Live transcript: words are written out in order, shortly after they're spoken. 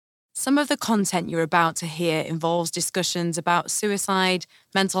Some of the content you're about to hear involves discussions about suicide,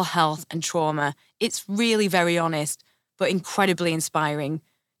 mental health, and trauma. It's really very honest, but incredibly inspiring.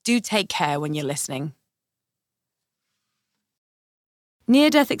 Do take care when you're listening.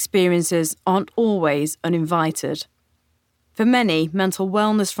 Near-death experiences aren't always uninvited. For many, mental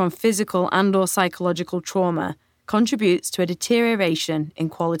wellness from physical and/or psychological trauma contributes to a deterioration in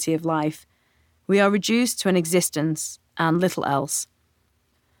quality of life. We are reduced to an existence and little else.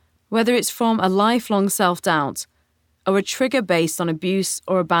 Whether it's from a lifelong self-doubt or a trigger based on abuse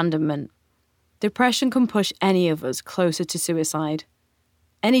or abandonment, depression can push any of us closer to suicide,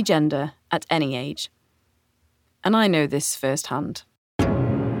 any gender, at any age. And I know this firsthand.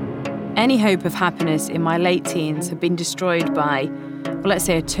 Any hope of happiness in my late teens had been destroyed by, well, let's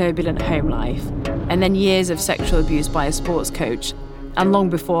say, a turbulent home life, and then years of sexual abuse by a sports coach, and long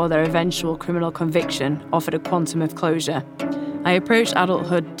before their eventual criminal conviction offered a quantum of closure. I approached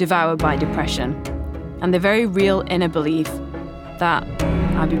adulthood devoured by depression and the very real inner belief that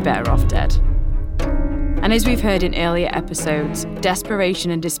I'd be better off dead. And as we've heard in earlier episodes, desperation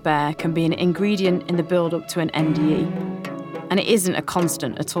and despair can be an ingredient in the build-up to an NDE, and it isn't a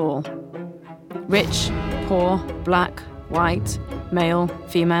constant at all. Rich, poor, black, white, male,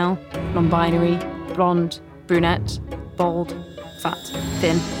 female, non-binary, blonde, brunette, bald, fat,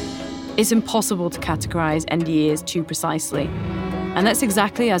 thin. It's impossible to categorise NDEs too precisely, and that's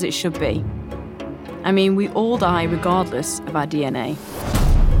exactly as it should be. I mean, we all die regardless of our DNA.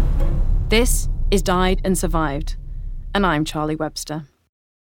 This is Died and Survived, and I'm Charlie Webster.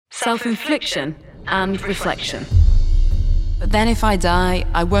 Self-infliction and reflection. But then if I die,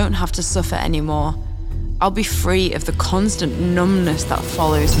 I won't have to suffer anymore. I'll be free of the constant numbness that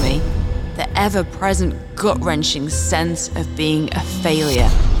follows me, the ever-present gut-wrenching sense of being a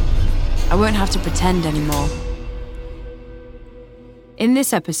failure. I won't have to pretend anymore. In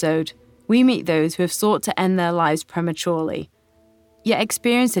this episode, we meet those who have sought to end their lives prematurely, yet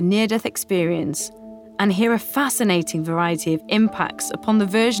experience a near-death experience, and hear a fascinating variety of impacts upon the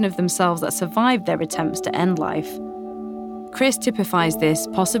version of themselves that survived their attempts to end life. Chris typifies this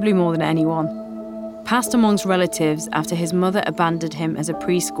possibly more than anyone. Passed amongst relatives after his mother abandoned him as a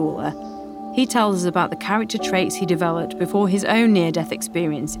preschooler, he tells us about the character traits he developed before his own near-death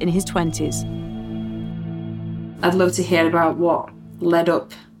experience in his 20s. I'd love to hear about what led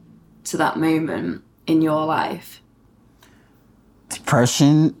up to that moment in your life.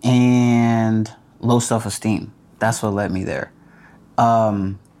 Depression and low self-esteem. That's what led me there.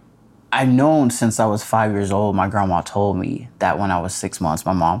 I've known since I was 5 years old, my grandma told me that when I was 6 months,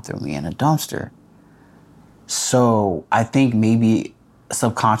 my mom threw me in a dumpster. So I think maybe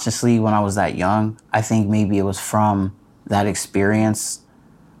subconsciously when I was that young, I think maybe it was from that experience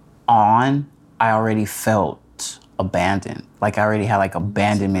on, I already felt abandoned. Like I already had like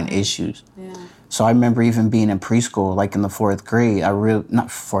abandonment issues. Yeah. So I remember even being in preschool, like in the fourth grade, when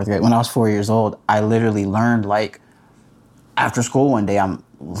I was 4 years old, I literally learned like after school one day, I'm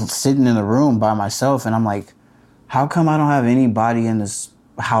sitting in the room by myself and I'm like, how come I don't have anybody in this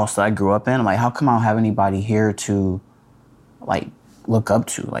house that I grew up in? I'm like, how come I don't have anybody here to like look up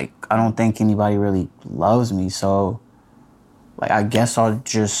to? Like, I don't think anybody really loves me. So like, I guess I'll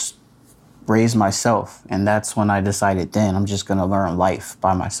just raise myself. And that's when I decided then I'm just going to learn life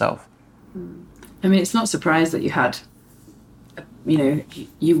by myself. I mean, it's not surprised that you had,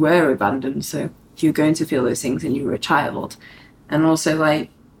 you were abandoned. So you're going to feel those things when you were a child. And also, like,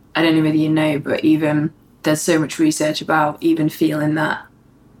 I don't know whether you know, but even there's so much research about even feeling that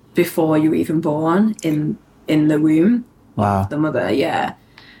before you were even born in the womb. Wow. Of the mother, yeah.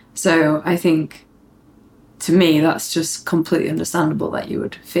 So I think, to me, that's just completely understandable that you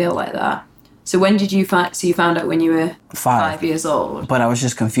would feel like that. So when did you found out when you were 5 years old? But I was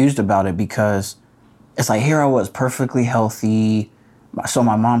just confused about it because it's like, here I was perfectly healthy. So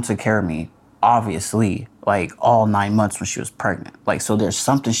my mom took care of me, obviously, like all 9 months when she was pregnant. Like, so there's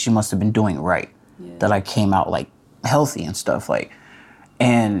something she must have been doing right, that I came out like healthy and stuff. Like,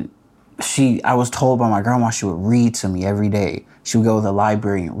 and I was told by my grandma she would read to me every day. She would go to the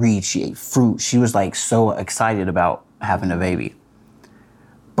library and read. She ate fruit. She was like so excited about having a baby.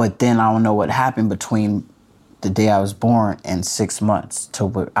 But then I don't know what happened between the day I was born and 6 months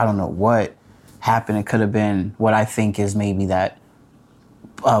I don't know what happened. It could have been what I think is maybe that,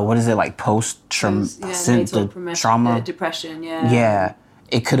 what is it, like trauma? Depression, yeah. Yeah,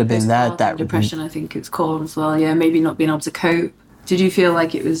 it could have been that depression, I think it's called as well. Yeah, maybe not being able to cope. Did you feel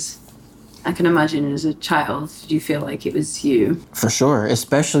like it was, I can imagine as a child, did you feel like it was you? For sure,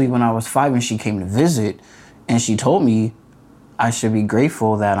 especially when I was 5 and she came to visit and she told me I should be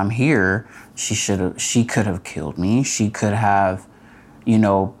grateful that I'm here. She could have killed me. She could have,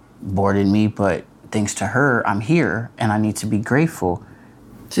 boarded me, but thanks to her, I'm here and I need to be grateful.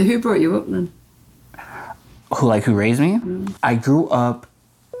 So who brought you up then? Who raised me? I grew up,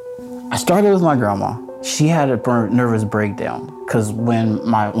 I started with my grandma. She had a nervous breakdown because when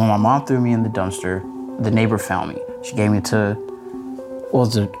my mom threw me in the dumpster, the neighbor found me. She gave me the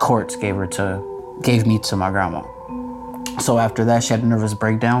courts gave me to my grandma. So after that, she had a nervous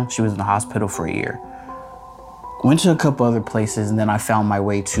breakdown. She was in the hospital for a year. Went to a couple other places, and then I found my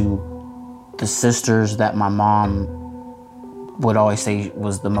way to the sisters that my mom would always say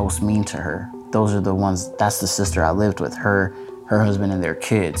was the most mean to her. Those are the ones, that's the sister I lived with, her husband and their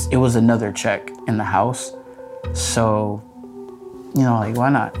kids. It was another check in the house. So, like, why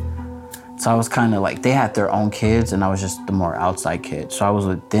not? So I was kind of like, they had their own kids and I was just the more outside kid. So I was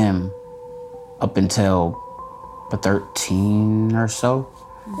with them up until 13 or so.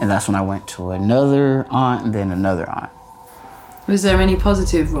 And that's when I went to another aunt and then another aunt. Was there any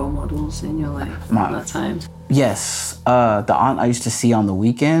positive role models in your life at that time? Yes. The aunt I used to see on the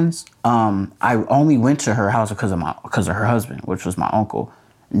weekends, I only went to her house because of her husband, which was my uncle.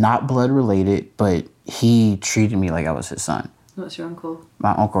 Not blood related, but he treated me like I was his son. What's your uncle?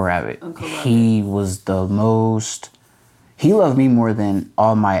 My Uncle Rabbit. Uncle Rabbit. He was he loved me more than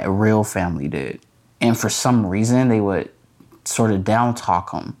all my real family did. And for some reason, they would sort of down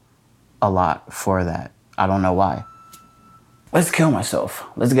talk him a lot for that. I don't know why. Let's kill myself.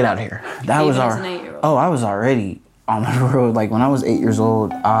 Let's get out of here. That was as an 8-year-old? Oh, I was already on the road. Like when I was 8 years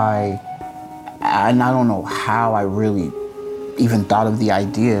old, I don't know how I really even thought of the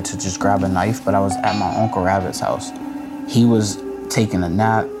idea to just grab a knife, but I was at my Uncle Rabbit's house. He was taking a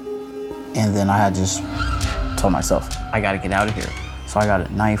nap, and then I had just told myself, I gotta get out of here. So I got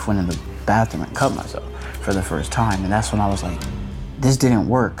a knife, went in the bathroom and cut myself for the first time. And that's when I was like, this didn't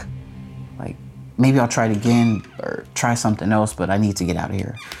work. Like, maybe I'll try it again or try something else, but I need to get out of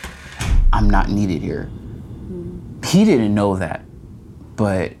here. I'm not needed here. He didn't know that,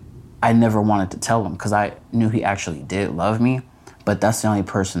 but I never wanted to tell him because I knew he actually did love me, but that's the only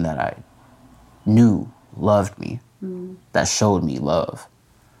person that I knew loved me, that showed me love.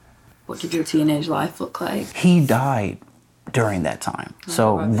 What did your teenage life look like? He died during that time.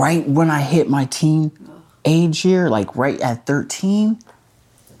 So right when I hit my teen age year, like right at 13,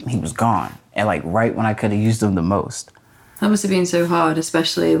 he was gone. And like right when I could have used him the most. That must have been so hard,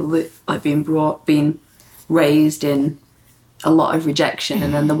 especially like being raised in a lot of rejection,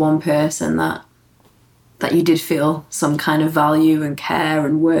 and then the one person that you did feel some kind of value and care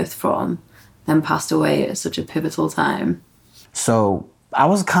and worth from then passed away at such a pivotal time. So I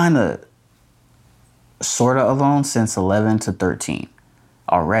was kind of sort of alone since 11 to 13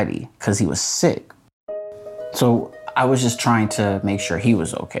 already because he was sick. So I was just trying to make sure he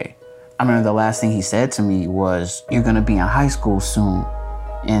was okay. I remember the last thing he said to me was, "You're gonna be in high school soon."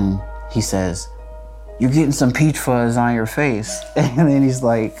 And he says, "You're getting some peach fuzz on your face." And then he's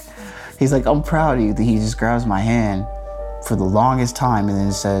like, "I'm proud of you." He just grabs my hand for the longest time and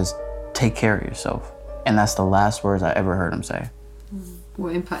then says, "Take care of yourself." And that's the last words I ever heard him say.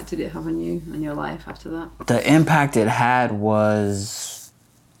 What impact did it have on you and your life after that? The impact it had was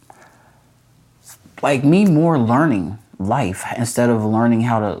like me more learning life instead of learning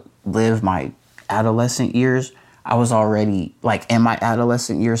how to live my adolescent years. I was already like in my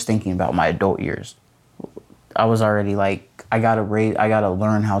adolescent years thinking about my adult years. I was already like, I gotta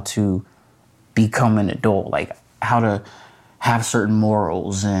learn how to become an adult, like how to have certain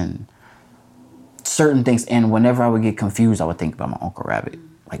morals and certain things. And whenever I would get confused, I would think about my Uncle Rabbit.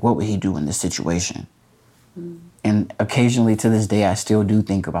 Like, what would he do in this situation? And occasionally to this day, I still do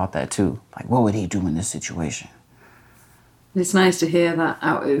think about that too. Like, what would he do in this situation? It's nice to hear that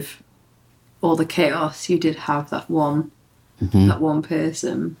out of all the chaos, you did have that one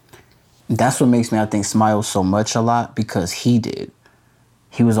person. That's what makes me, I think, smile so much a lot, because he did.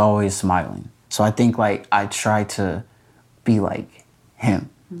 He was always smiling. So I think like I try to be like him.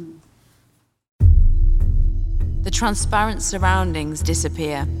 The transparent surroundings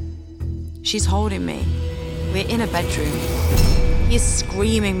disappear. She's holding me. We're in a bedroom. He is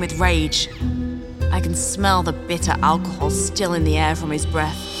screaming with rage. I can smell the bitter alcohol still in the air from his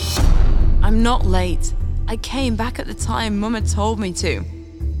breath. I'm not late. I came back at the time Mum had told me to.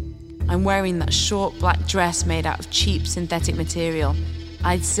 I'm wearing that short black dress made out of cheap synthetic material.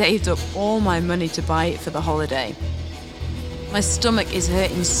 I'd saved up all my money to buy it for the holiday. My stomach is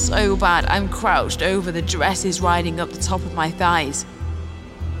hurting so bad, I'm crouched over, the dress is riding up the top of my thighs.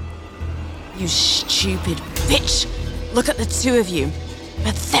 You stupid bitch! Look at the two of you.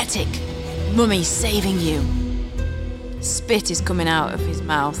 Pathetic. Mummy saving you. Spit is coming out of his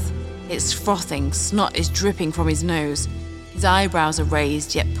mouth. It's frothing, snot is dripping from his nose. His eyebrows are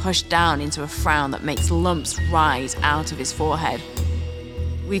raised, yet pushed down into a frown that makes lumps rise out of his forehead.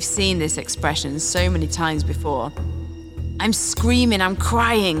 We've seen this expression so many times before. I'm screaming, I'm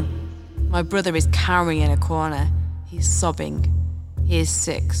crying. My brother is cowering in a corner. He's sobbing. He is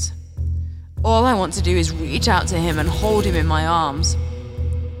 6. All I want to do is reach out to him and hold him in my arms.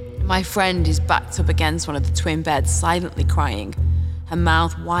 My friend is backed up against one of the twin beds, silently crying, her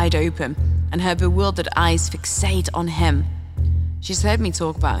mouth wide open and her bewildered eyes fixate on him. She's heard me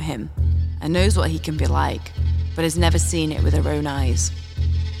talk about him and knows what he can be like, but has never seen it with her own eyes.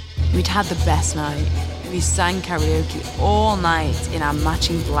 We'd had the best night. We sang karaoke all night in our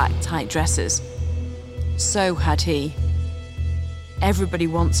matching black tight dresses. So had he. Everybody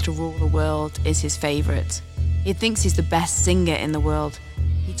Wants to Rule the World is his favourite. He thinks he's the best singer in the world.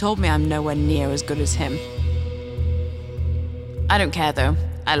 He told me I'm nowhere near as good as him. I don't care though.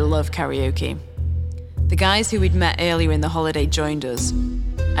 I love karaoke. The guys who we'd met earlier in the holiday joined us.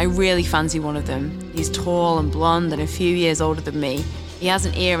 I really fancy one of them. He's tall and blonde and a few years older than me. He has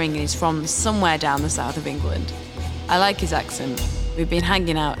an earring and he's from somewhere down the south of England. I like his accent. We've been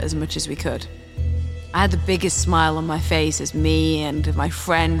hanging out as much as we could. I had the biggest smile on my face as me and my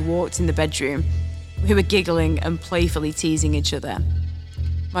friend walked in the bedroom. We were giggling and playfully teasing each other.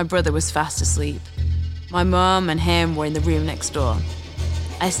 My brother was fast asleep. My mum and him were in the room next door.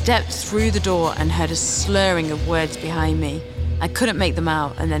 I stepped through the door and heard a slurring of words behind me. I couldn't make them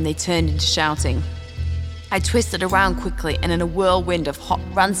out, and then they turned into shouting. I twisted around quickly, and in a whirlwind of hot,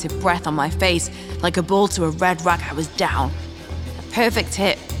 rancid breath on my face, like a bull to a red rag, I was down. A perfect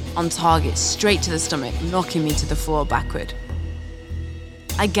hit, on target, straight to the stomach, knocking me to the floor backward.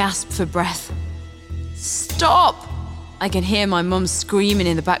 I gasped for breath. Stop! I can hear my mum screaming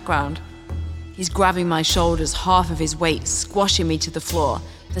in the background. He's grabbing my shoulders, half of his weight, squashing me to the floor.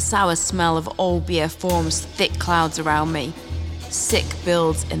 The sour smell of old beer forms thick clouds around me. Sick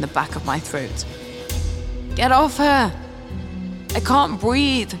builds in the back of my throat. Get off her! I can't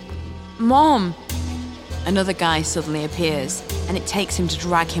breathe! Mom! Another guy suddenly appears, and it takes him to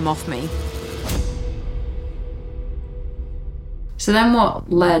drag him off me. So then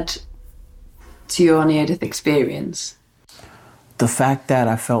what led to your near-death experience? The fact that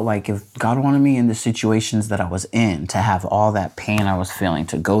I felt like if God wanted me in the situations that I was in, to have all that pain I was feeling,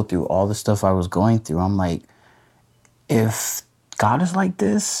 to go through all the stuff I was going through, I'm like, if God is like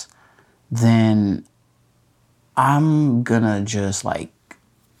this, then I'm gonna just like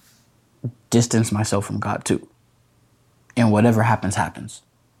distance myself from God too. And whatever happens, happens.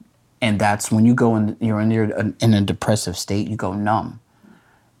 And that's when you go in, you're in a depressive state, you go numb.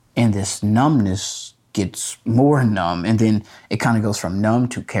 And this numbness gets more numb, and then it kind of goes from numb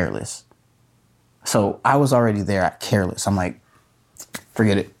to careless. So I was already there at careless. I'm like,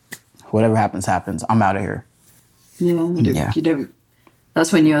 forget it. Whatever happens, happens. I'm out of here. Yeah, you don't.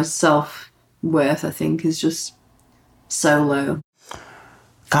 That's when your self-worth, I think, is just so low.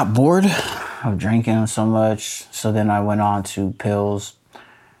 Got bored of drinking so much, so then I went on to pills.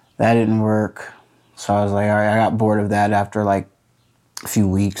 That didn't work. So I was like, all right, I got bored of that after like a few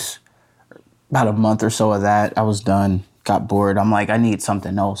weeks. About a month or so of that, I was done, got bored. I'm like, I need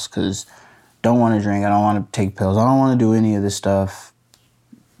something else because don't want to drink. I don't want to take pills. I don't want to do any of this stuff.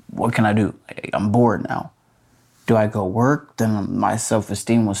 What can I do? I'm bored now. Do I go work? Then my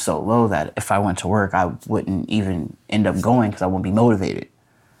self-esteem was so low that if I went to work, I wouldn't even end up going because I wouldn't be motivated.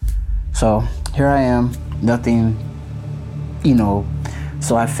 So here I am, nothing,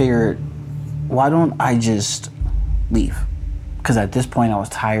 So I figured, why don't I just leave? Because at this point, I was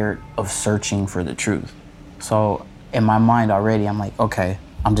tired of searching for the truth. So in my mind already, I'm like, okay,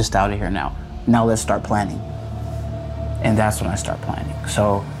 I'm just out of here now. Now let's start planning. And that's when I start planning.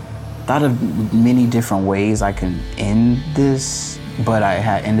 So thought of many different ways I can end this, but I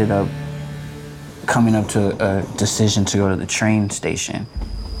had ended up coming up to a decision to go to the train station.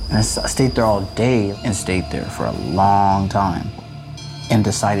 And I stayed there all day and stayed there for a long time and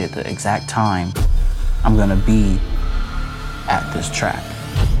decided the exact time I'm gonna be at this track.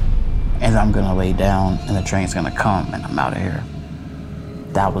 And I'm gonna lay down and the train's gonna come and I'm out of here.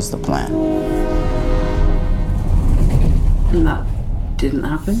 That was the plan. And that didn't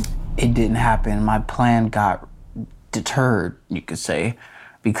happen? It didn't happen. My plan got deterred, you could say,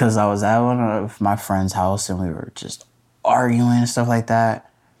 because I was at one of my friend's house and we were just arguing and stuff like that.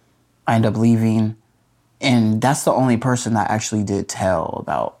 I ended up leaving, and that's the only person that actually did tell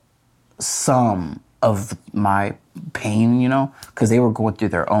about some of my pain, because they were going through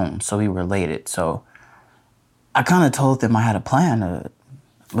their own, so we related. So I kind of told them I had a plan to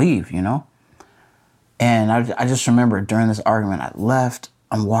leave, And I just remember during this argument, I left.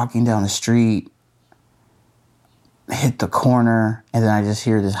 I'm walking down the street. hit the corner, and then I just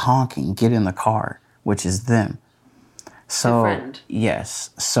hear this honking, get in the car, which is them. So, Your friend? Yes.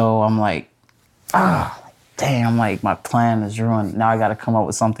 So I'm like, damn, like my plan is ruined. Now I got to come up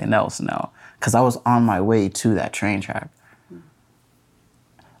with something else now. Because I was on my way to that train track.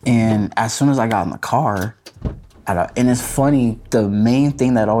 And as soon as I got in the car, and it's funny, the main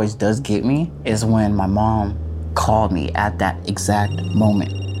thing that always does get me is when my mom called me at that exact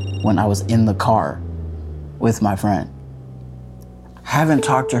moment when I was in the car with my friend. Haven't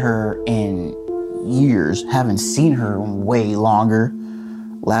talked to her in years, haven't seen her in way longer.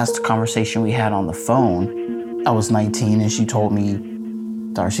 Last conversation we had on the phone, I was 19 and she told me,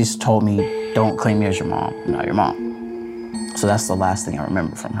 don't claim me as your mom, I'm not your mom. So that's the last thing I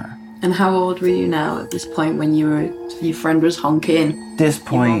remember from her. And how old were you now at this point when your friend was honking? This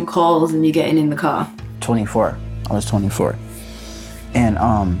point, your mom calls and you're getting in the car. 24. I was 24. And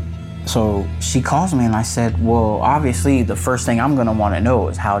so she calls me and I said, well, obviously the first thing I'm gonna wanna know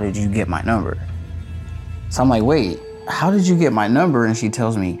is how did you get my number? So I'm like, wait, how did you get my number? And she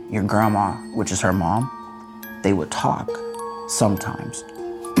tells me, your grandma, which is her mom, they would talk sometimes.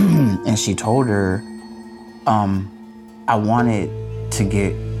 And she told her, I wanted to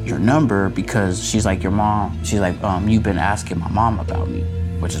get your number because she's like, your mom, she's like, you've been asking my mom about me,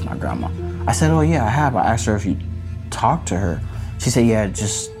 which is my grandma. I said, oh yeah, I have. I asked her if you talked to her. She said, yeah,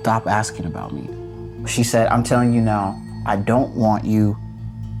 just stop asking about me. She said, I'm telling you now, I don't want you.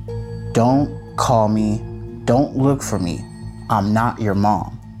 Don't call me. Don't look for me. I'm not your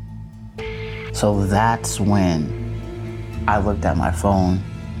mom. So that's when I looked at my phone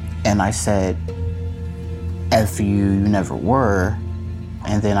and I said, F you, you never were.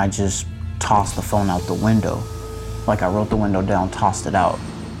 And then I just tossed the phone out the window. Like I wrote the window down, tossed it out.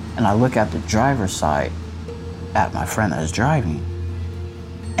 And I look at the driver's side at my friend that was driving.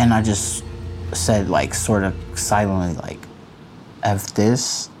 And I just said, like, sort of silently, like, F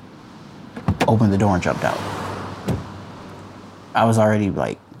this, opened the door and jumped out. I was already,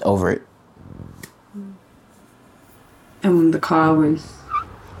 like, over it. And the car was?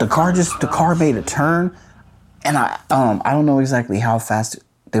 The car made a turn. And I don't know exactly how fast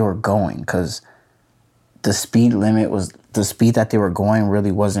they were going because the speed that they were going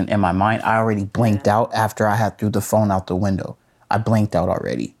really wasn't in my mind. I already blinked out after I had threw the phone out the window. I blinked out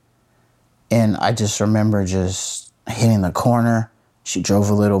already. And I just remember just hitting the corner. She drove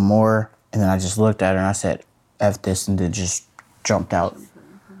a little more. And then I just looked at her and I said, F this, and then just jumped out.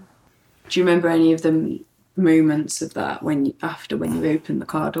 Do you remember any of the moments of that when you opened the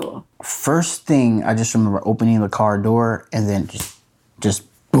car door? First thing, I just remember opening the car door and then just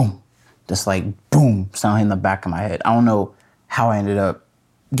boom. Just like boom, sound hitting the back of my head. I don't know how I ended up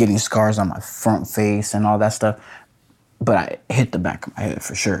getting scars on my front face and all that stuff, but I hit the back of my head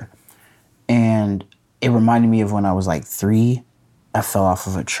for sure. And it reminded me of when I was like 3, I fell off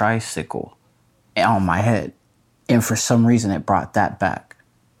of a tricycle on my head. And for some reason, it brought that back,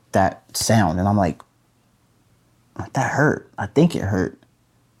 that sound. And I'm like, that hurt. I think it hurt.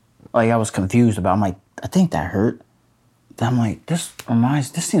 Like I was confused about it. I'm like, I think that hurt. Then I'm like, this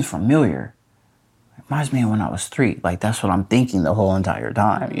seems familiar. It reminds me of when I was 3. Like that's what I'm thinking the whole entire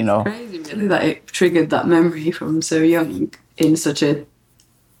time, you know? It's crazy really that it triggered that memory from so young in such a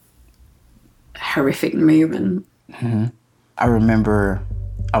horrific moment. Mm-hmm. I remember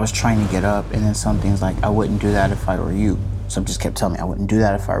I was trying to get up and then something's like, I wouldn't do that if I were you. Some just kept telling me I wouldn't do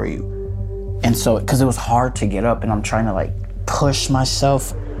that if I were you. And so, because it was hard to get up and I'm trying to like push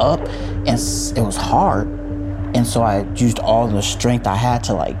myself up and it was hard. And so I used all the strength I had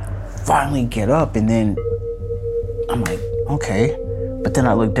to like finally get up and then I'm like, okay. But then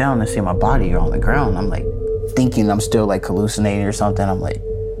I look down and see my body on the ground. I'm like thinking I'm still like hallucinating or something. I'm like,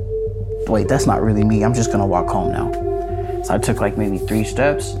 wait, that's not really me. I'm just gonna walk home now. So I took like maybe 3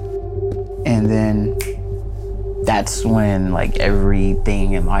 steps and then that's when like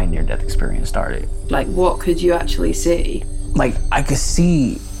everything in my near-death experience started. Like what could you actually see? Like I could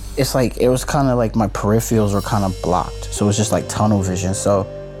see, it's like, it was kind of like my peripherals were kind of blocked. So it was just like tunnel vision. So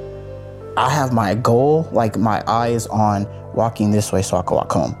I have my goal, like my eyes on walking this way so I can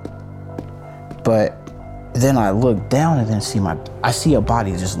walk home. But then I look down and then I see a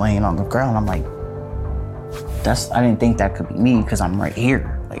body just laying on the ground. I'm like, I didn't think that could be me because I'm right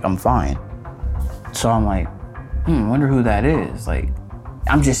here. Like I'm fine. So I'm like, wonder who that is. Like,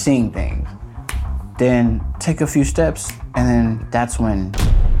 I'm just seeing things. Then take a few steps and then that's when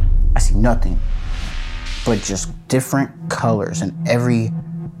I see nothing but just different colors and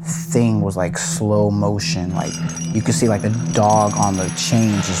everything was like slow motion. Like you could see like the dog on the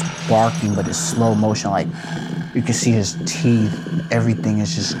chain just barking, but it's slow motion. Like you can see his teeth. Everything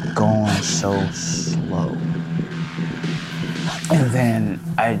is just going so slow. And then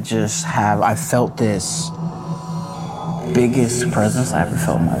I felt this biggest presence I ever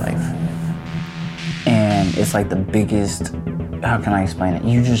felt in my life. And it's like the biggest, how can I explain it?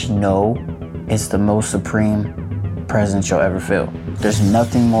 You just know it's the most supreme presence you'll ever feel. There's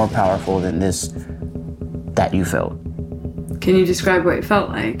nothing more powerful than this that you felt. Can you describe what it felt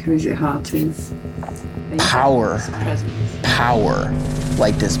like? Or is it hard to? Power.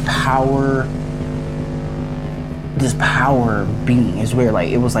 Like this power being is weird. Like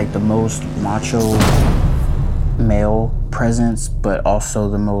it was like the most macho male presence, but also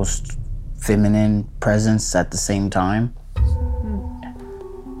the most feminine presence at the same time.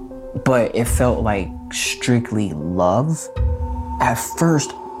 But it felt like strictly love. At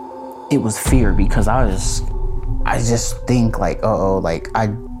first, it was fear because I just think like, like I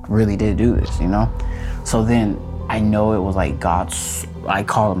really did do this, you know? So then I know it was like God's, I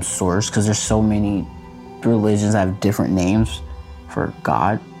call him source because there's so many religions that have different names for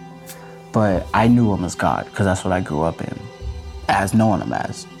God. But I knew him as God because that's what I grew up in, as knowing him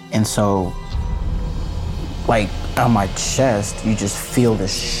as. And so, like on my chest, you just feel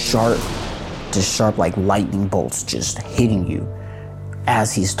this sharp like lightning bolts just hitting you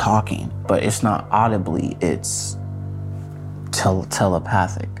as he's talking. But it's not audibly, it's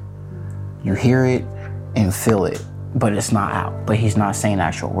telepathic. You hear it and feel it, but it's not out. But he's not saying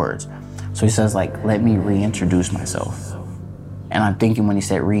actual words. So he says like, let me reintroduce myself. And I'm thinking when he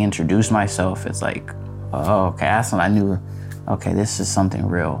said reintroduce myself, it's like, oh, okay, that's when I knew, okay, this is something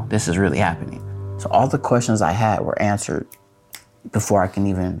real. This is really happening. So all the questions I had were answered before I can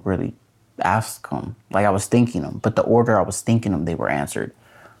even really ask them. Like I was thinking them, but the order I was thinking them, they were answered.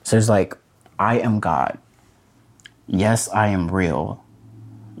 So it's like, I am God. Yes, I am real.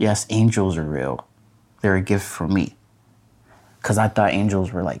 Yes, angels are real. They're a gift from me. Because I thought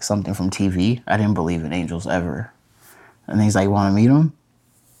angels were like something from TV. I didn't believe in angels ever. And he's like, want to meet him?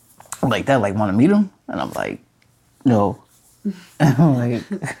 Like that, like, want to meet him? And I'm like, no. And I'm like,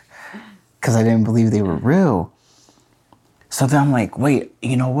 because I didn't believe they were real. So then I'm like, wait,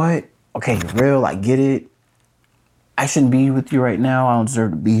 you know what? Okay, you're real, I get it. I shouldn't be with you right now. I don't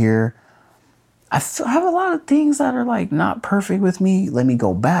deserve to be here. I have a lot of things that are like not perfect with me. Let me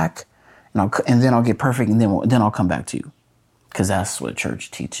go back, and then I'll get perfect, and then I'll come back to you. Because that's what church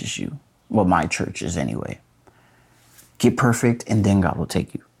teaches you. Well, my church is anyway. Get perfect, and then God will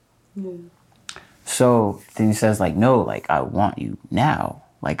take you. Mm. So then he says, like, no, like, I want you now.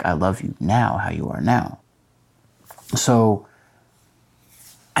 Like, I love you now, how you are now. So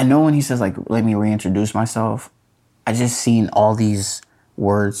I know when he says, like, let me reintroduce myself, I just seen all these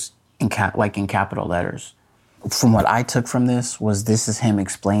words in capital letters. From what I took from this is him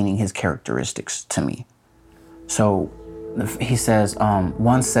explaining his characteristics to me. So he says,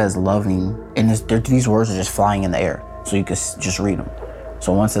 one says loving, and these words are just flying in the air, so you could just read them.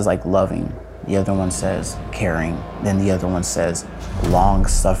 So one says like loving, the other one says caring, then the other one says long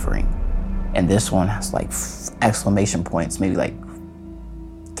suffering, and this one has like exclamation points, maybe like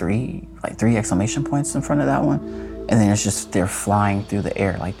three exclamation points in front of that one, and then it's just they're flying through the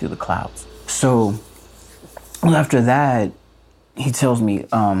air, like through the clouds. So after that, he tells me,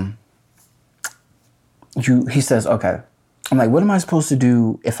 he says, okay. I'm like, what am I supposed to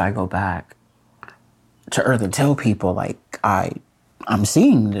do if I go back to Earth and tell people, like, I'm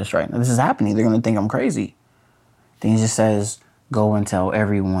seeing this right now. This is happening. They're going to think I'm crazy. Then he just says, go and tell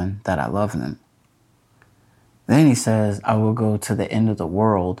everyone that I love them. Then he says, I will go to the end of the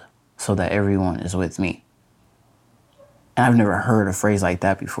world so that everyone is with me. And I've never heard a phrase like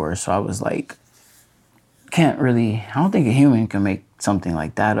that before. So I was like, I don't think a human can make something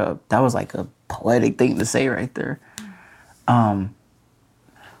like that up. That was like a poetic thing to say right there.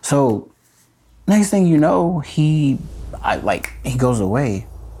 So next thing you know, he goes away.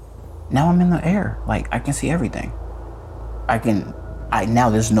 Now I'm in the air. Like I can see everything. Now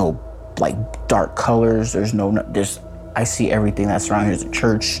there's no like dark colors. I see everything that's around. Here's a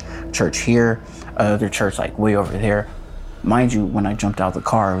church here, other church like way over there. Mind you, when I jumped out of the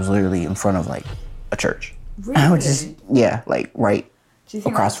car, I was literally in front of like a church. Really? I was just, like right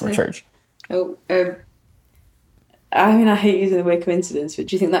across from a church. I mean, I hate using the word coincidence, but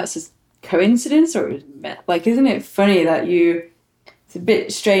do you think that's just coincidence, or like, isn't it funny that it's a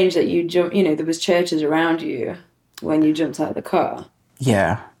bit strange that you jump, there was churches around you when you jumped out of the car.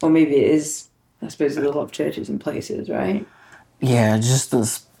 Yeah. Or maybe it is, I suppose there's a lot of churches in places, right? Yeah, just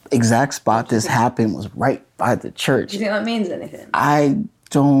this exact spot this happened was right by the church. Do you think that means anything?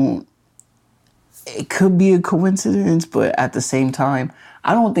 It could be a coincidence, but at the same time,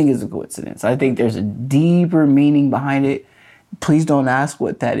 I don't think it's a coincidence. I think there's a deeper meaning behind it. Please don't ask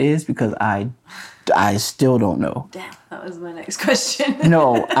what that is because I I still don't know. Damn, that was my next question.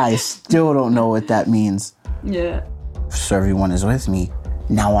 No, I still don't know what that means. Yeah. So everyone is with me.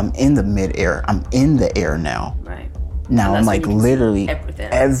 Now I'm in the midair. I'm in the air now. Right. Now I'm like literally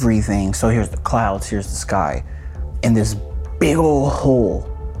everything. So here's the clouds, here's the sky, and this big old hole.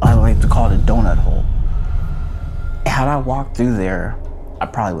 I like to call it a donut hole. Had I walked through there, I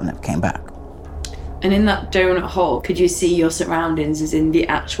probably wouldn't have came back. And in that donut hole, could you see your surroundings as in the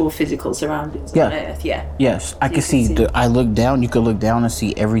actual physical surroundings on Earth? Yeah. Yes, I could see. I look down, you could look down and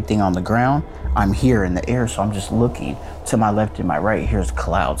see everything on the ground. I'm here in the air, so I'm just looking to my left and my right. Here's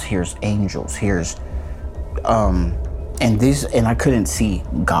clouds, here's angels, here's, and I couldn't see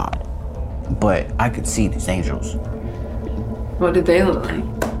God, but I could see these angels. What did they look like?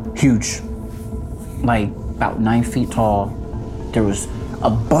 Huge, like about 9 feet tall. There was a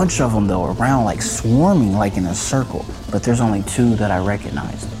bunch of them though around, like swarming, like in a circle. But there's only 2 that I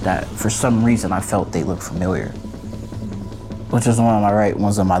recognized. That for some reason I felt they looked familiar. Which is one on my right,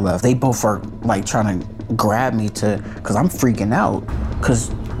 one's on my left. They both are like trying to grab me cause I'm freaking out.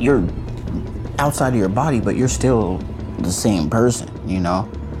 Cause you're outside of your body, but you're still the same person, you know?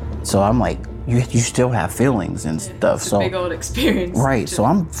 So I'm like, you still have feelings and stuff. It's a big old experience. Right. So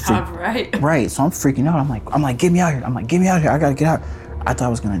I'm right. So I'm freaking out. I'm like, get me out here. Get me out here. I gotta get out. I thought I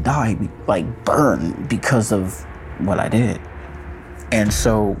was gonna die, like burn because of what I did. And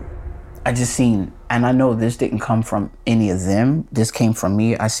so I just seen, and I know this didn't come from any of them. This came from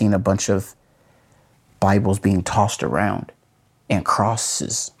me. I seen a bunch of Bibles being tossed around and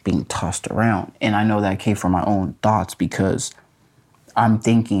crosses being tossed around. And I know that came from my own thoughts because I'm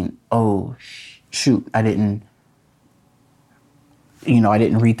thinking, oh, shoot, I didn't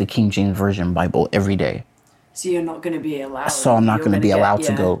read the King James Version Bible every day. So you're not going to be allowed. So I'm not going to be allowed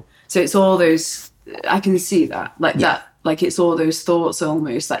to go. So it's all those, I can see that. Like it's all those thoughts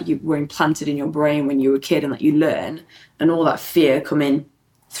almost that you were implanted in your brain when you were a kid and that you learn, and all that fear coming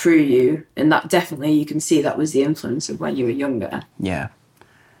through you. And that definitely, you can see that was the influence of when you were younger. Yeah.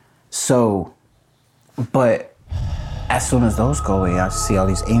 So, but as soon as those go away, I see all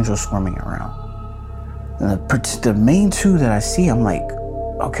these angels swarming around. And the main 2 that I see, I'm like,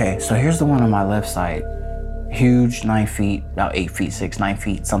 okay, so here's the one on my left side. Huge, 9 feet, about 8 feet, 6, 9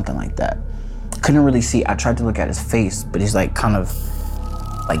 feet, something like that. Couldn't really see. I tried to look at his face, but he's like kind of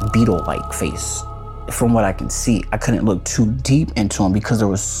like beetle-like face. From what I can see, I couldn't look too deep into him because there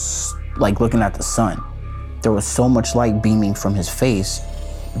was like looking at the sun. There was so much light beaming from his face,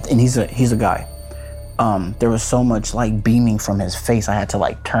 and he's a guy. There was so much light beaming from his face. I had to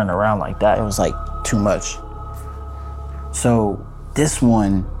like turn around like that. It was like too much. So this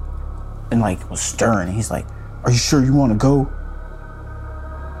one, and like was stern. He's like, "Are you sure you want to go?"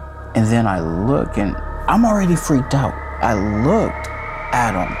 And then I look, and I'm already freaked out. I looked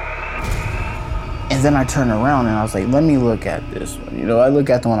at him, and then I turned around and I was like, "Let me look at this one." I look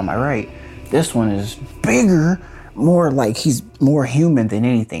at the one on my right. This one is bigger, more like he's more human than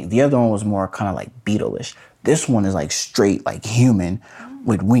anything. The other one was more kind of like beetle-ish. This one is like straight, like human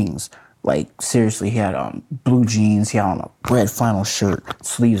with wings. Like seriously, he had blue jeans, he had on a red flannel shirt,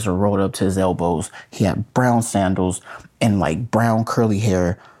 sleeves are rolled up to his elbows. He had brown sandals and like brown curly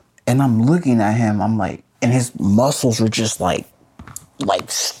hair. And I'm looking at him, I'm like, and his muscles were just like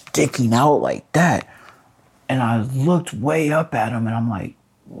sticking out like that. And I looked way up at him and I'm like,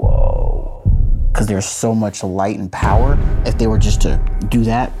 whoa. Because there's so much light and power. If they were just to do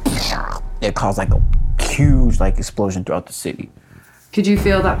that, it caused like a huge like explosion throughout the city. Could you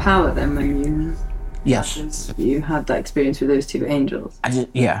feel that power then when you... Yes. You had that experience with those 2 angels? What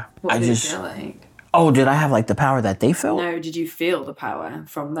did it feel like? Oh, did I have like the power that they felt? No, did you feel the power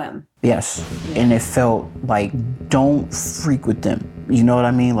from them? Yes. Yeah. And it felt like, don't freak with them. You know what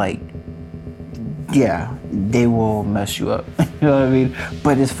I mean? Like, yeah, they will mess you up. You know what I mean?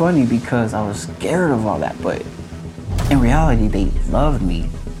 But it's funny because I was scared of all that. But in reality, they loved me.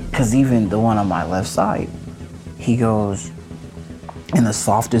 Because even the one on my left side, he goes, in the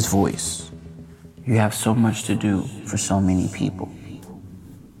softest voice, "You have so much to do for so many people."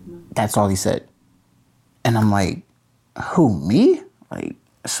 That's all he said. And I'm like, who, me? Like,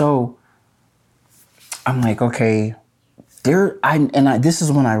 so I'm like, okay, this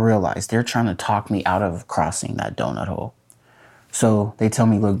is when I realized they're trying to talk me out of crossing that donut hole. So they tell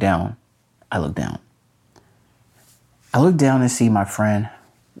me, look down. I look down. I look down and see my friend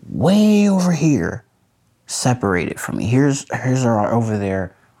way over here, separated from me. Here's her over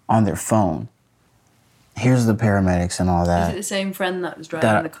there on their phone. Here's the paramedics and all that. Is it the same friend that was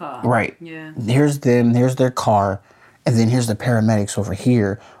driving the car? Right. Yeah. Here's them, here's their car, and then here's the paramedics over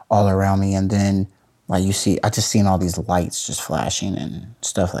here all around me, and then like you see, I just seen all these lights just flashing and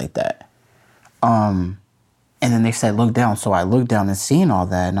stuff like that. And then they said, look down. So I looked down and seen all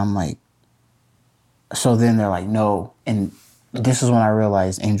that. And I'm like, so then they're like, no. And this is when I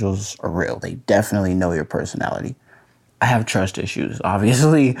realized angels are real. They definitely know your personality. I have trust issues,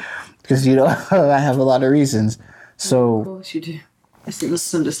 obviously, because, you know, I have a lot of reasons. So, of course you do. I think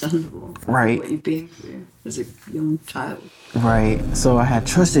that's understandable. Right. What you've been through as a young child. Right. So I had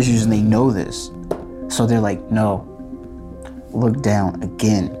trust issues and they know this. So they're like, no, look down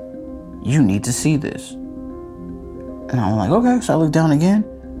again. You need to see this. And I'm like, okay. So I look down again.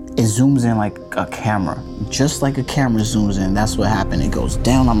 It zooms in like a camera. Just like a camera zooms in. That's what happened. It goes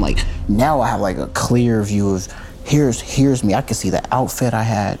down. I'm like, now I have like a clear view of here's me. I can see the outfit I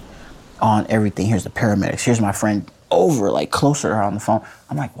had on, everything. Here's the paramedics. Here's my friend over, like closer to her on the phone.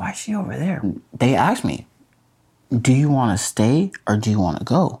 I'm like, why is she over there? They asked me, do you want to stay or do you want to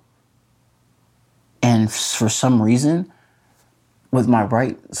go? And for some reason, with my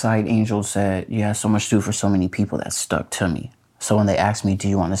right side, angel said, you have so much to do for so many people, that stuck to me. So when they asked me, do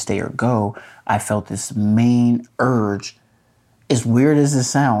you want to stay or go? I felt this main urge, as weird as it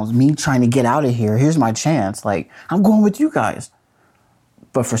sounds, me trying to get out of here. Here's my chance. Like, I'm going with you guys.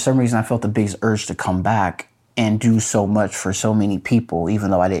 But for some reason, I felt the biggest urge to come back and do so much for so many people,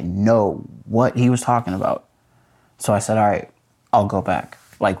 even though I didn't know what he was talking about. So I said, all right, I'll go back,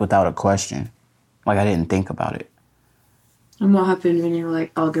 like without a question. Like I didn't think about it. And what happened when you were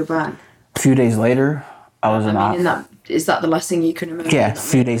like, I'll go back? A few days later, I was is that the last thing you can remember? Yeah, a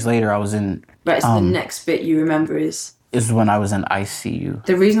few days later, I was in... Right, so the next bit you remember is when I was in ICU.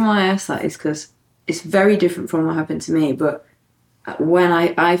 The reason why I asked that is because it's very different from what happened to me, but when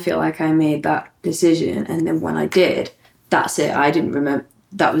I feel like I made that decision, and then when I did, that's it. I didn't remember.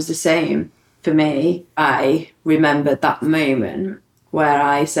 That was the same for me. I remembered that moment where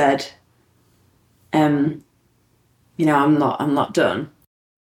I said, I'm not done.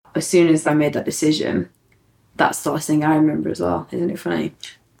 As soon as I made that decision, that's the last thing I remember as well. Isn't it funny?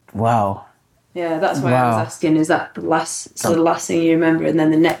 Wow. Yeah, that's why I was asking, is that the last thing you remember? And then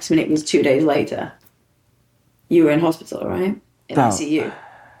the next minute was 2 days later. You were in hospital, right? In ICU.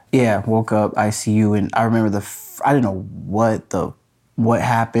 Yeah, woke up, ICU, and I remember I didn't know what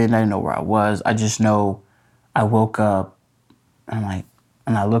happened. I didn't know where I was. I just know I woke up, and I'm like,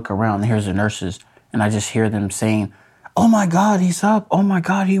 and I look around, and here's the nurses, and I just hear them saying, oh my God, he's up. Oh my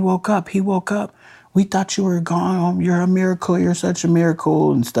God, he woke up. He woke up. We thought you were gone. You're a miracle. You're such a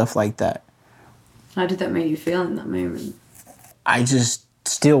miracle, and stuff like that. How did that make you feel in that moment? I just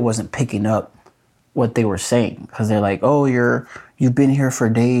still wasn't picking up what they were saying, because they're like, oh, you've been here for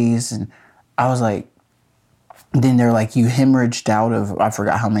days. And I was like, then they're like, you hemorrhaged out of, I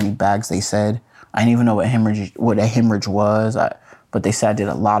forgot how many bags they said. I didn't even know what a hemorrhage was, but they said I did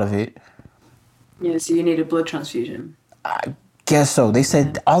a lot of it. Yeah, so you need a blood transfusion. I guess so. They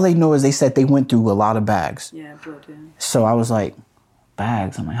said, all they know is they said they went through a lot of bags. Yeah, blood, yeah. So I was like,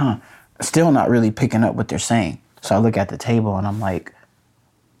 bags? I'm like, huh. Still not really picking up what they're saying. So I look at the table and I'm like,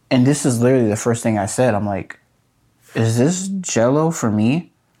 and this is literally the first thing I said. I'm like, is this Jell-O for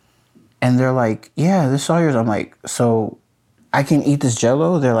me? And they're like, yeah, this is all yours. I'm like, so I can eat this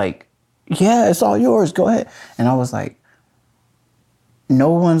Jell-O? They're like, yeah, it's all yours. Go ahead. And I was like,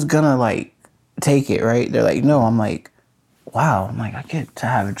 no one's gonna like take it, right? They're like, no. I'm like, wow. I'm like, I get to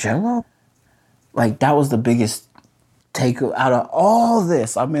have Jell-O? Like, that was the biggest take out of all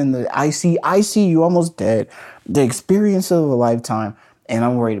this. I'm in the ICU, almost dead. The experience of a lifetime, and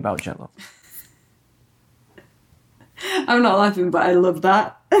I'm worried about Jell-O. I'm not laughing, but I love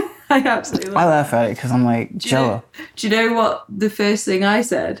that. I absolutely love I laugh at it because I'm like, Jell-O. Do you know what the first thing I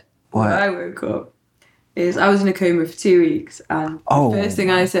said when I woke up is? I was in a coma for 2 weeks, and the first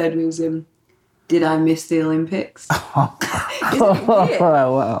thing I said was, did I miss the Olympics? Isn't it weird?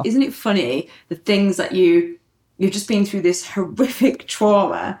 Wow. Isn't it funny, the things that you've just been through this horrific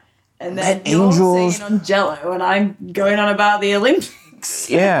trauma, and then you're saying on Jell-O, and I'm going on about the Olympics.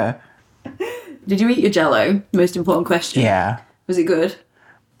 Yeah. Did you eat your Jell-O? Most important question. Yeah. Was it good?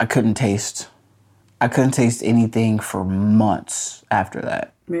 I couldn't taste anything for months after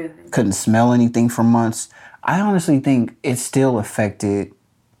that. Really? Couldn't smell anything for months. I honestly think it still affected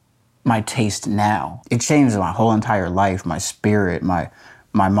my taste now. It changed my whole entire life, my spirit, my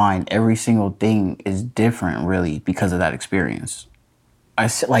mind. Every single thing is different, really, because of that experience. I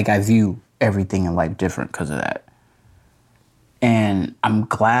view everything in life different because of that. And I'm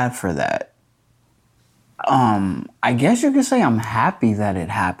glad for that. I guess you could say I'm happy that it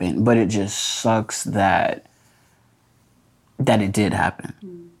happened, but it just sucks that it did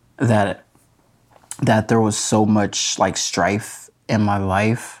happen. That there was so much like strife in my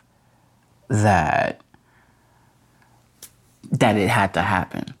life that it had to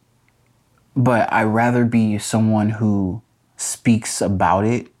happen. But I'd rather be someone who speaks about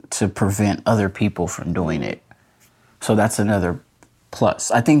it to prevent other people from doing it. So that's another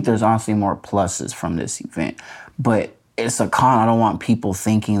plus. I think there's honestly more pluses from this event. But it's a con. I don't want people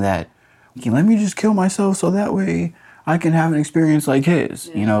thinking that, okay, let me just kill myself so that way I can have an experience like his.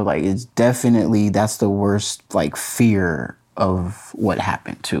 Yeah. You know, like it's definitely, that's the worst like fear of what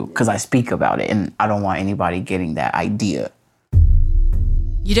happened too. Because I speak about it and I don't want anybody getting that idea.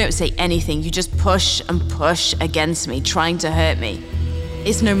 You don't say anything, you just push and push against me, trying to hurt me.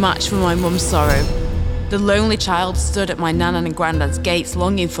 It's no match for my mum's sorrow. The lonely child stood at my nan and granddad's gates,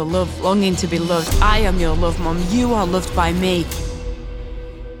 longing for love, longing to be loved. I am your love, Mum. You are loved by me.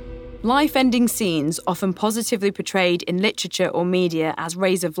 Life-ending scenes, often positively portrayed in literature or media as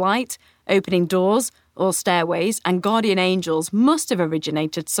rays of light, opening doors or stairways, and guardian angels, must have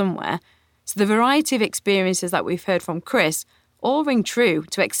originated somewhere. So the variety of experiences that we've heard from Chris all ring true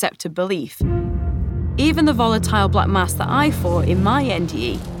to accepted belief. Even the volatile black mass that I fought in my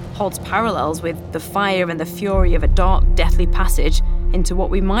NDE holds parallels with the fire and the fury of a dark, deathly passage into what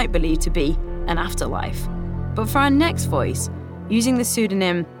we might believe to be an afterlife. But for our next voice, using the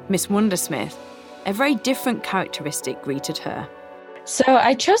pseudonym Miss Wondersmith, a very different characteristic greeted her. So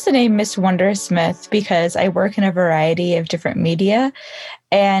I chose the name Miss Wondersmith because I work in a variety of different media.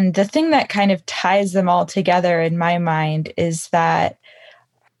 And the thing that kind of ties them all together in my mind is that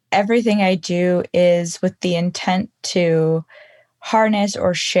everything I do is with the intent to harness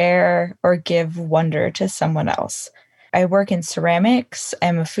or share or give wonder to someone else. I work in ceramics.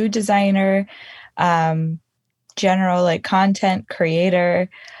 I'm a food designer, general like content creator,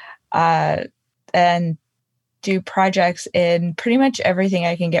 and do projects in pretty much everything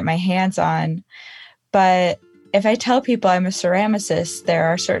I can get my hands on. But if I tell people I'm a ceramicist, there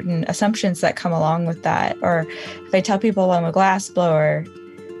are certain assumptions that come along with that. Or if I tell people I'm a glass blower,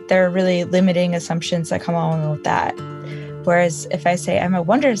 there are really limiting assumptions that come along with that. Whereas if I say I'm a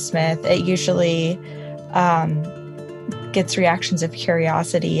wondersmith, it usually gets reactions of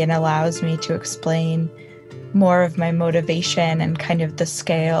curiosity and allows me to explain more of my motivation and kind of the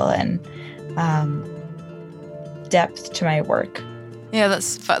scale and depth to my work. Yeah,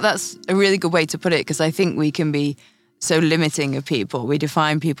 that's a really good way to put it, because I think we can be so limiting of people. We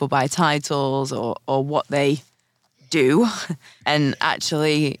define people by titles or what they do, and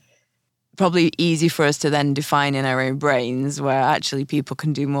actually probably easy for us to then define in our own brains, where actually people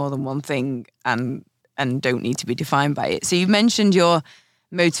can do more than one thing and don't need to be defined by it. So you mentioned your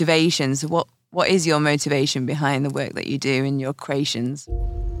motivations. What is your motivation behind the work that you do in your creations?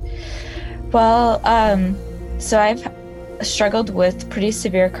 Well, so I've struggled with pretty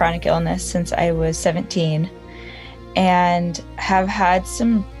severe chronic illness since I was 17 and have had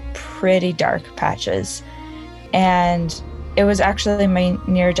some pretty dark patches. And it was actually my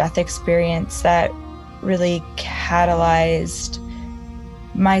near-death experience that really catalyzed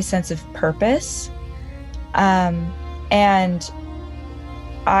my sense of purpose. And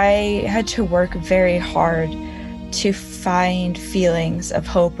I had to work very hard to find feelings of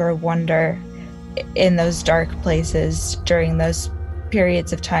hope or wonder in those dark places during those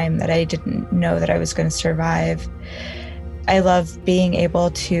periods of time that I didn't know that I was going to survive. I love being able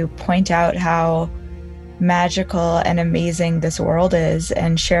to point out how magical and amazing this world is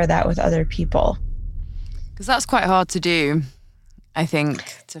and share that with other people. Because that's quite hard to do, I think,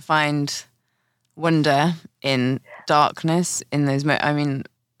 to find wonder in darkness, in those I mean,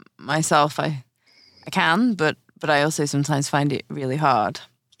 myself, I can, but I also sometimes find it really hard.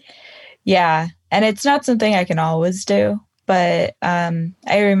 Yeah, and it's not something I can always do, but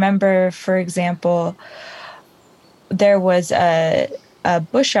I remember, for example, there was a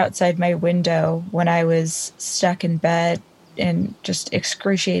bush outside my window when I was stuck in bed in just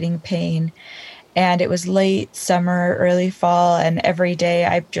excruciating pain. And it was late summer, early fall, and every day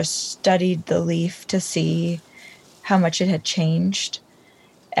I just studied the leaf to see how much it had changed.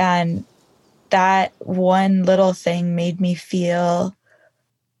 And that one little thing made me feel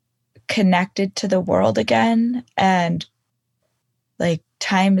connected to the world again, and like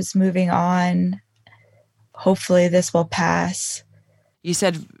time is moving on. Hopefully this will pass. You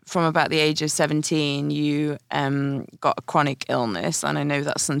said from about the age of 17, you got a chronic illness, and I know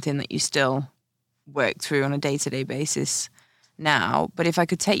that's something that you still work through on a day-to-day basis now. But if I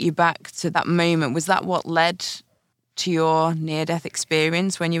could take you back to that moment, was that what led to your near-death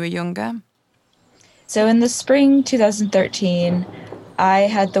experience when you were younger? So in the spring 2013, I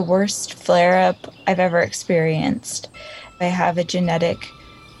had the worst flare-up I've ever experienced. I have a genetic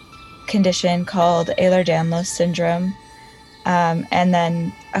condition called Ehlers-Danlos syndrome. And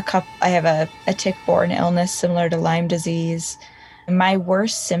then I have a tick-borne illness similar to Lyme disease. My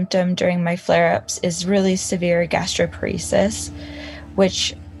worst symptom during my flare-ups is really severe gastroparesis,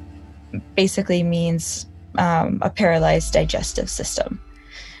 which basically means a paralyzed digestive system.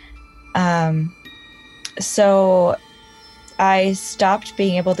 So I stopped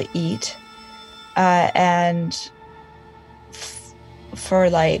being able to eat, and for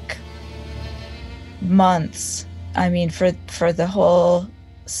like months, I mean, for the whole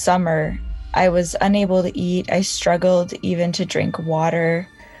summer, I was unable to eat. I struggled even to drink water.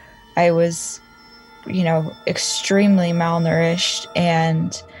 I was, extremely malnourished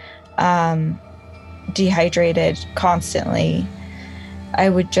and dehydrated constantly. I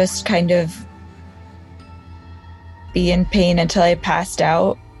would just kind of be in pain until I passed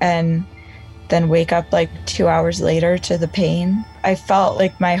out and then wake up like 2 hours later to the pain. I felt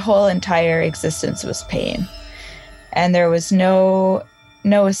like my whole entire existence was pain, and there was no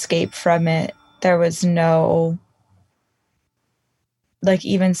escape from it. There was no, like,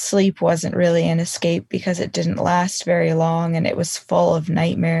 even sleep wasn't really an escape because it didn't last very long and it was full of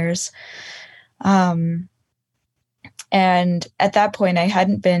nightmares. And at that point, I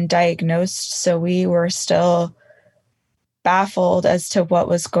hadn't been diagnosed, so we were still baffled as to what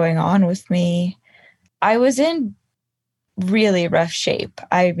was going on with me. I was in really rough shape.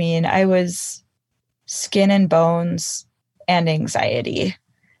 I mean, I was skin and bones and anxiety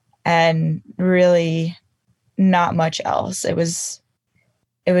and really not much else. It was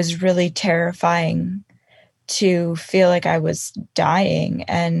really terrifying to feel like I was dying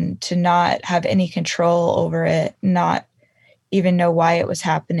and to not have any control over it, not even know why it was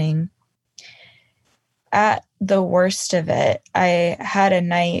happening. At the worst of it, I had a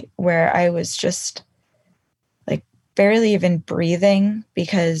night where I was just like barely even breathing,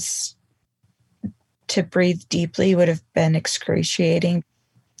 because to breathe deeply would have been excruciating.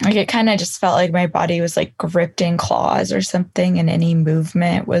 Like, it kind of just felt like my body was like gripped in claws or something, and any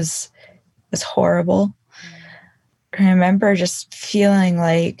movement was horrible. I remember just feeling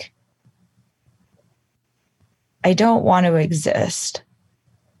like I don't want to exist.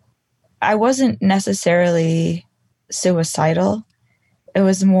 I wasn't necessarily suicidal. It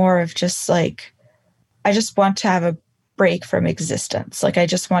was more of just like, I just want to have a break from existence. Like, I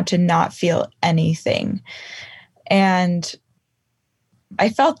just want to not feel anything. And I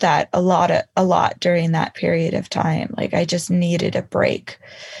felt that a lot during that period of time. Like, I just needed a break.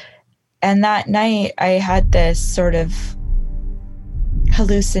 And that night I had this sort of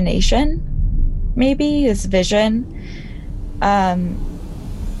hallucination, maybe this vision.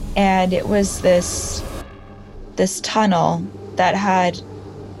 And it was this tunnel that had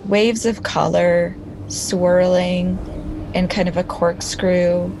waves of color swirling in kind of a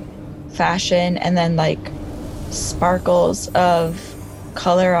corkscrew fashion, and then like sparkles of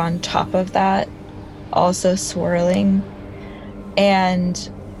color on top of that also swirling. And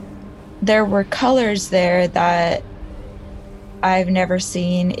there were colors there that I've never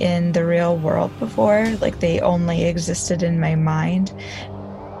seen in the real world before. Like, they only existed in my mind.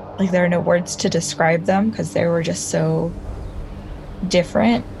 Like, there are no words to describe them because they were just so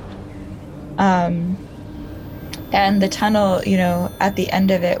different. And the tunnel, at the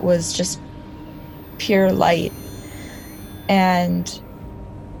end of it was just pure light. And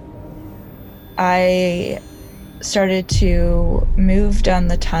I started to move down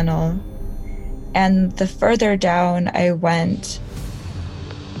the tunnel. And the further down I went,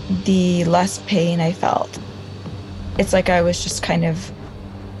 the less pain I felt. It's like I was just kind of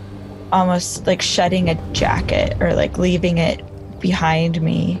almost like shedding a jacket or like leaving it behind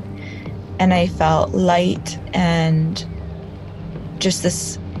me. And I felt light and just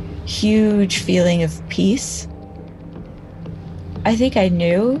this huge feeling of peace. I think I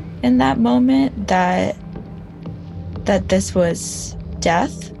knew in that moment that this was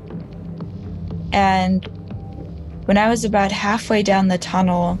death. And when I was about halfway down the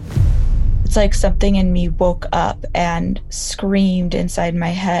tunnel, it's like something in me woke up and screamed inside my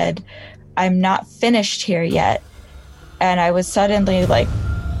head, "I'm not finished here yet." And I was suddenly like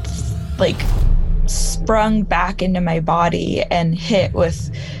sprung back into my body and hit with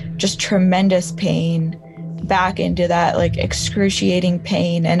just tremendous pain, back into that like excruciating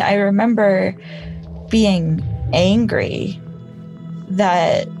pain. And I remember being angry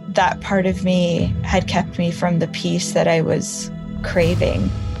that part of me had kept me from the peace that I was craving.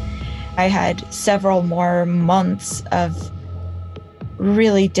 I had several more months of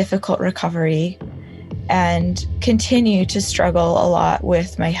really difficult recovery and continue to struggle a lot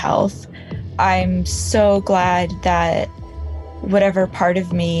with my health. I'm so glad that whatever part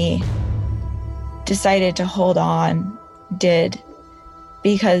of me decided to hold on did,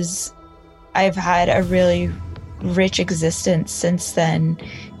 because I've had a really rich existence since then,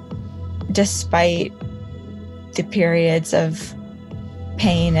 despite the periods of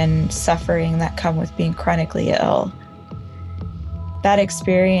pain and suffering that come with being chronically ill. That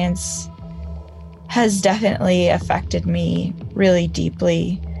experience has definitely affected me really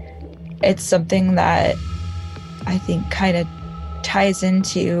deeply. It's something that I think kind of ties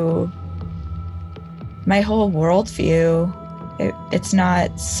into my whole worldview. It's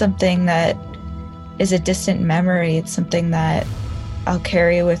not something that is a distant memory. It's something that I'll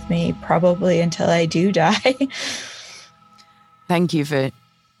carry with me probably until I do die. Thank you for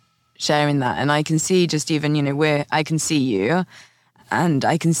sharing that. And I can see just even, where I can see you and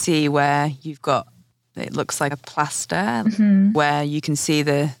I can see where you've got, it looks like a plaster, where you can see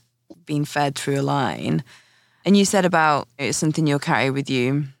the being fed through a line. And you said about it's something you'll carry with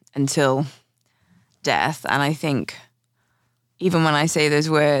you until death. And I think even when I say those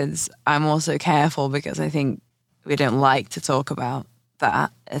words, I'm also careful because I think we don't like to talk about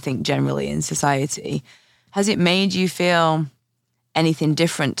that, I think generally in society. Has it made you feel anything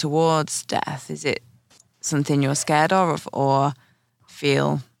different towards death? Is it something you're scared of or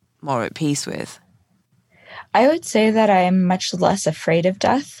feel more at peace with? I would say that I'm much less afraid of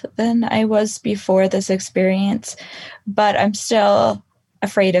death than I was before this experience, but I'm still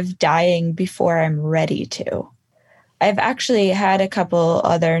afraid of dying before I'm ready to. I've actually had a couple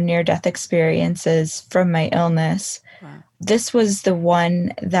other near-death experiences from my illness. Wow. This was the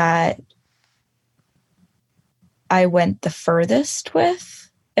one that I went the furthest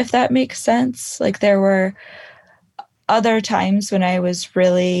with, if that makes sense. Like there were other times when I was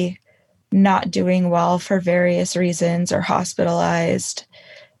really not doing well for various reasons or hospitalized,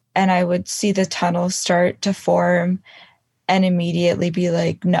 and I would see the tunnel start to form and immediately be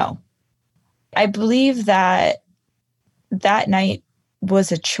like, no. I believe that that night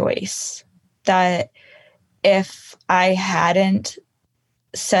was a choice, that if I hadn't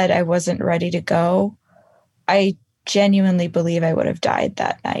said I wasn't ready to go, I genuinely believe I would have died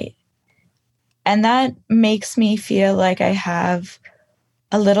that night. And that makes me feel like I have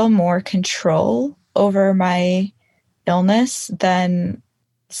a little more control over my illness than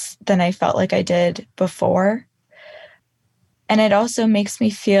I felt like I did before. And it also makes me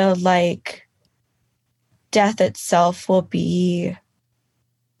feel like death itself will be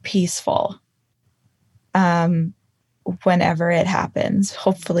peaceful whenever it happens,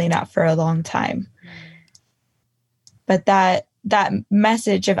 hopefully not for a long time. But that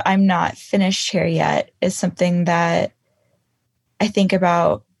message of I'm not finished here yet is something that I think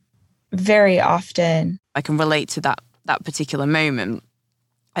about very often. I can relate to that particular moment.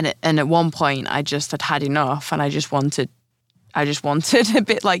 And at one point I just had enough and I just wanted a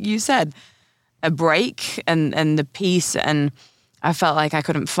bit, like you said, a break and the peace, and I felt like I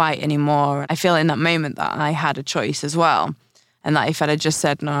couldn't fight anymore. I feel in that moment that I had a choice as well, and that if I'd just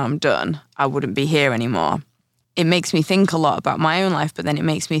said, no, I'm done, I wouldn't be here anymore. It makes me think a lot about my own life, but then it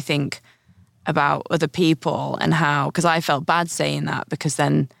makes me think about other people and how, because I felt bad saying that, because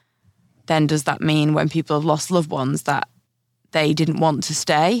then does that mean when people have lost loved ones that they didn't want to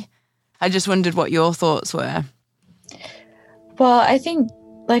stay? I just wondered what your thoughts were. Well, I think,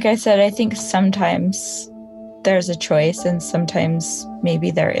 like I said, I think sometimes there's a choice and sometimes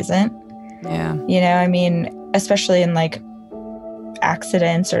maybe there isn't. Yeah. I mean, especially in like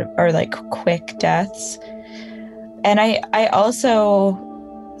accidents or like quick deaths. And I also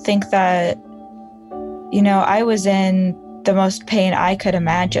think that, I was in the most pain I could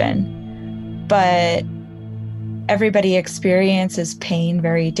imagine, but everybody experiences pain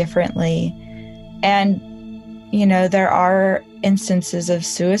very differently. And, there are instances of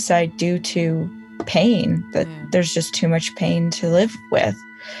suicide due to pain, that there's just too much pain to live with.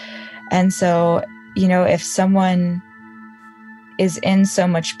 And so, if someone is in so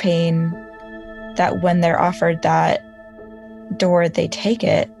much pain that when they're offered that door, they take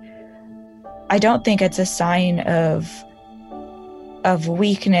it, I don't think it's a sign of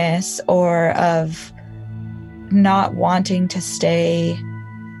weakness or of not wanting to stay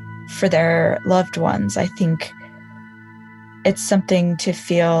for their loved ones. I think it's something to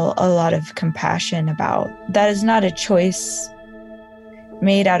feel a lot of compassion about. That is not a choice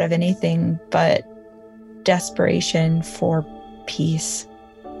made out of anything but desperation for peace.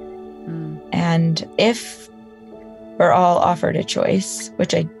 And if we're all offered a choice,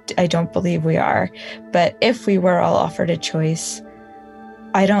 which I don't believe we are, but if we were all offered a choice,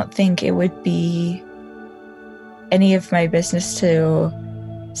 I don't think it would be any of my business to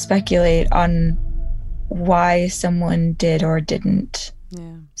speculate on why someone did or didn't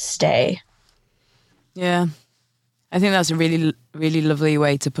stay. Yeah. I think that's a really, really lovely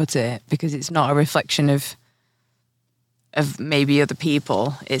way to put it, because it's not a reflection of of maybe other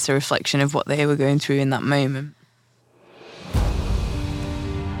people. It's a reflection of what they were going through in that moment.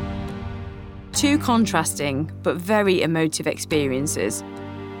 Two contrasting but very emotive experiences.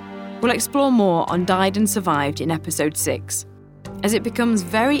 We'll explore more on Died and Survived in episode 6, as it becomes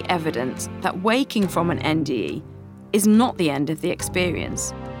very evident that waking from an NDE is not the end of the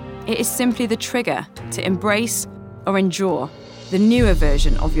experience. It is simply the trigger to embrace or endure the newer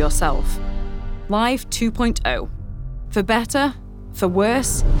version of yourself. Life 2.0. For better, for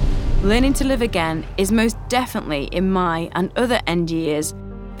worse, learning to live again is most definitely, in my and other NDEs,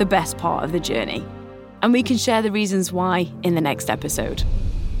 the best part of the journey. And we can share the reasons why in the next episode.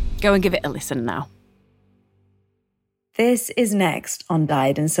 Go and give it a listen now. This is next on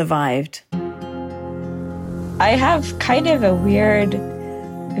Died and Survived. I have kind of a weird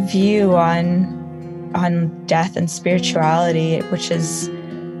view on death and spirituality, which is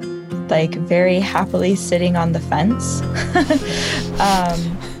like very happily sitting on the fence.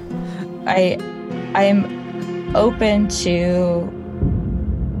 I'm open to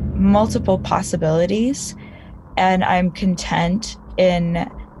multiple possibilities, and I'm content in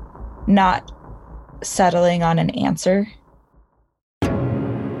not settling on an answer.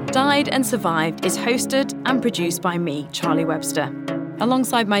 Died and Survived is hosted and produced by me, Charlie Webster,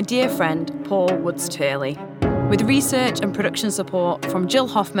 alongside my dear friend Paul Woods-Turley, with research and production support from Jill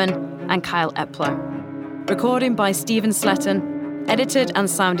Hoffman and Kyle Epler. Recording by Stephen Sletton, edited and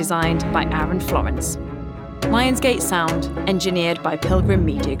sound designed by Aaron Florence. Lionsgate Sound, engineered by Pilgrim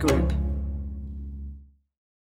Media Group.